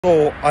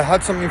So I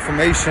had some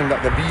information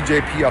that the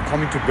BJP are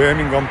coming to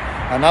Birmingham,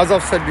 and as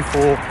I've said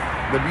before,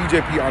 the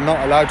BJP are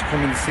not allowed to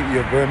come in the city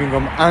of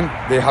Birmingham, and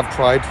they have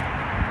tried.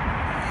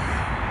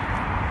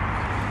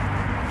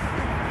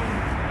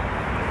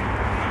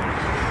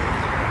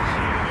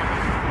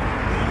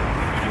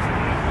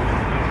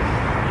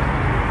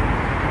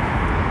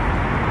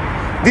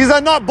 These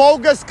are not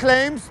bogus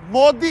claims.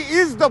 Modi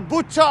is the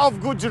butcher of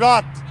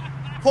Gujarat.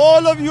 For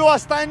all of you are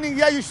standing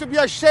here, you should be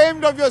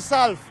ashamed of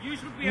yourself.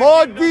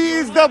 Modi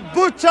is the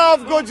butcher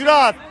of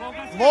Gujarat.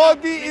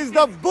 Modi is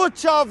the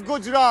butcher of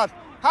Gujarat.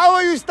 How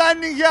are you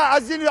standing here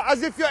as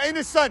if you're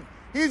innocent?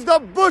 He's the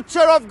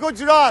butcher of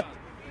Gujarat.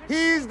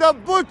 He is the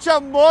butcher.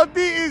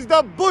 Modi is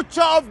the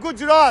butcher of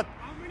Gujarat.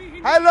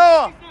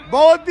 Hello.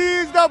 Modi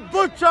is the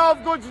butcher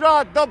of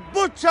Gujarat. The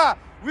butcher.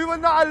 We will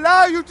not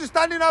allow you to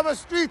stand in our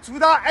streets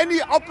without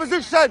any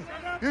opposition.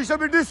 You should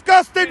be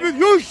disgusted with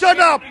you. Shut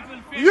up.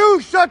 You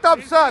shut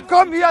up, sir.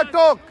 Come here,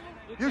 talk.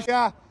 You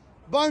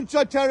bunch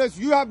of terrorists.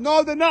 You have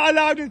no, they're not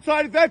allowed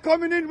inside. If they're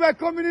coming in, we're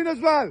coming in as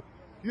well.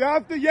 You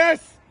have to,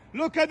 yes.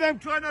 Look at them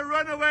trying to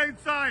run away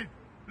inside.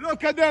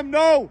 Look at them.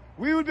 No.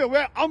 We will be,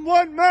 I'm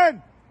one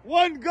man.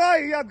 One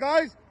guy here,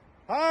 guys.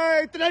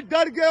 Hi, itne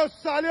dar gaye ho,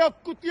 sale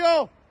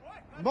kuttiyo.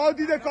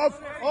 Modi de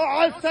cough. Oh,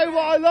 I'll say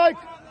what I like.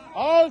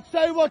 I'll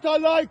say what I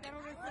like.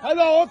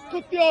 Hello,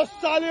 kuttiyo,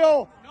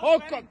 saleo.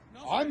 Oh,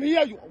 I'm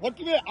here. What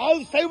do you mean?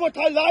 I'll say what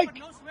I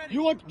like.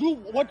 You want to do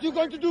what you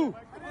going to do?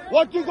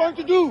 What you going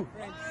to do?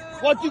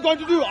 What you going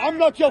to do? I'm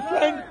not your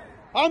friend.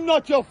 I'm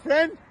not your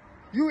friend.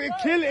 You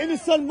kill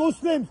innocent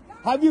Muslims.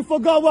 Have you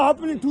forgot what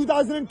happened in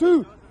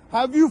 2002?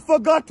 Have you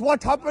forgot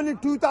what happened in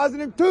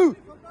 2002?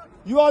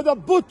 You are the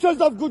butchers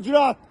of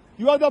Gujarat.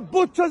 You are the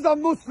butchers of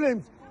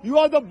Muslims. You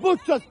are the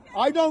butchers.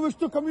 I don't wish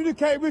to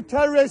communicate with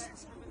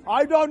terrorists.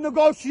 I don't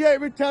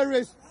negotiate with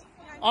terrorists.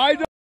 I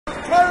don't...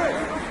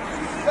 Terrorists!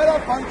 They're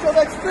a bunch of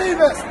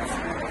extremists.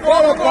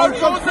 They're a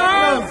bunch of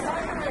criminals.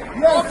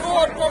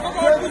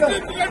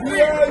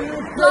 Yes.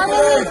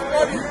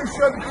 You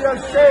should be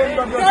ashamed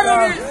of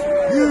yourself.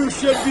 You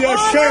should be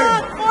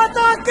ashamed.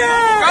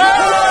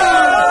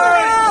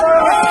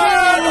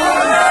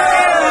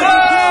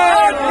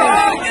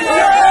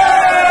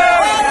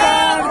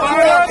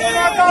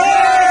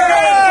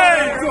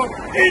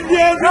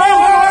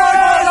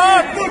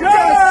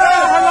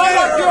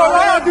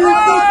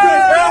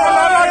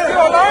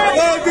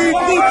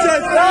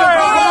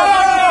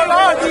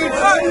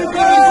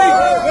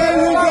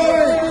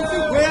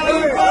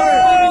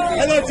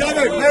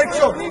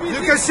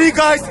 You can see,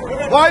 guys,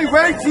 why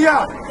wait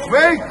here?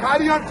 Wait,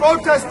 carry on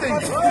protesting.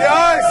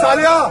 Yeah,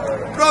 Salia,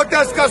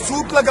 protest ka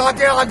suit laga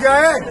ke aa gaya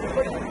hai.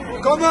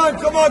 Come on.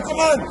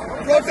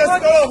 Protest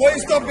karo, why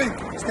stopping?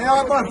 Stay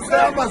on my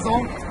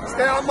zone.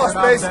 Stay on my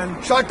space.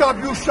 Shut up,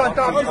 you shut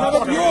up. Shut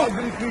up.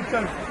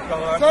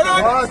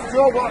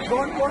 Go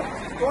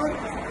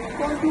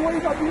on, do what you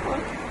got to do,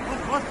 man.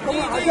 Come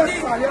on,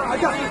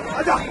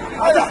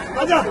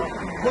 Aja.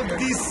 Look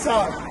this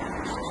side.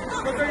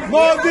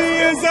 Modi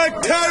is a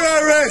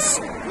terrorist.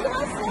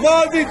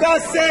 Modi,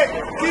 that's it.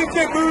 Keep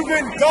it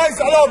moving. Guys,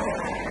 I love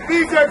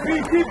BJP.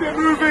 Keep it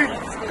moving.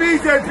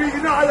 BJP,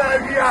 you're not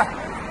allowed here.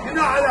 You're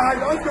not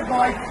allowed. On the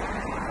bike.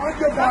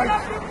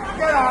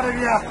 Get out of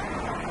here.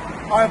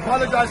 I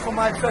apologize for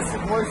my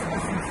excessive voice.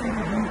 As you see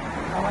with you.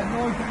 I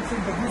know intention,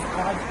 but this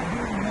card, I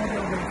didn't know they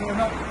were going to turn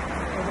up.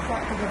 So the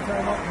fact that they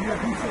turn up, we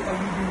appreciate that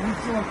you've been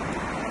neutral.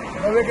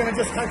 So we're going to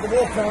just take a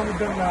walk down with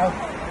them now.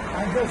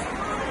 And just...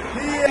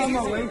 Stay on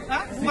my way.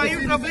 Why are you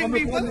troubling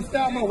people? Stay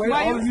on my way. I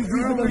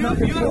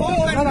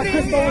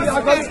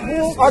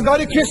got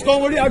it, Chris.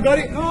 Don't worry. I got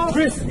it.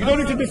 Chris, you don't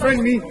need to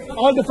defend me.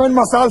 I'll defend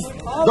myself.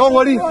 Don't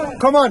worry.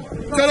 Come on.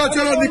 Chalo,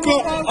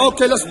 Nico.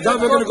 Okay,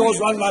 we're going to go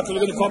one lap. We're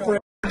going to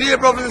cooperate. Dear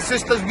brothers and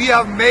sisters, we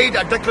have made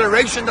a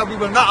declaration that we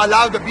will not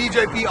allow the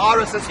BJP,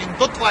 RSS,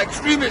 Hindutva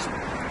extremists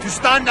to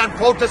stand and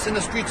protest in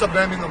the streets of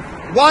Birmingham.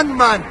 One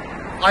man,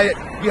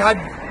 we had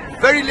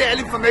very little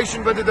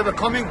information whether they were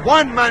coming.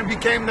 One man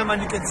became them,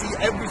 and you can see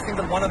every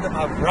single one of them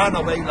have run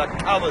away like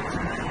cowards.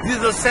 These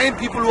are the same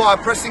people who are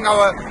oppressing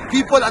our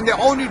people, and they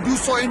only do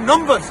so in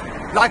numbers,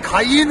 like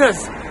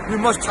hyenas. We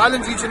must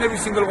challenge each and every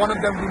single one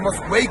of them. We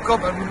must wake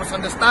up and we must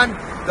understand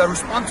the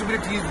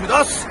responsibility is with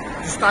us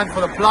to stand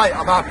for the plight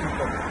of our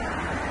people.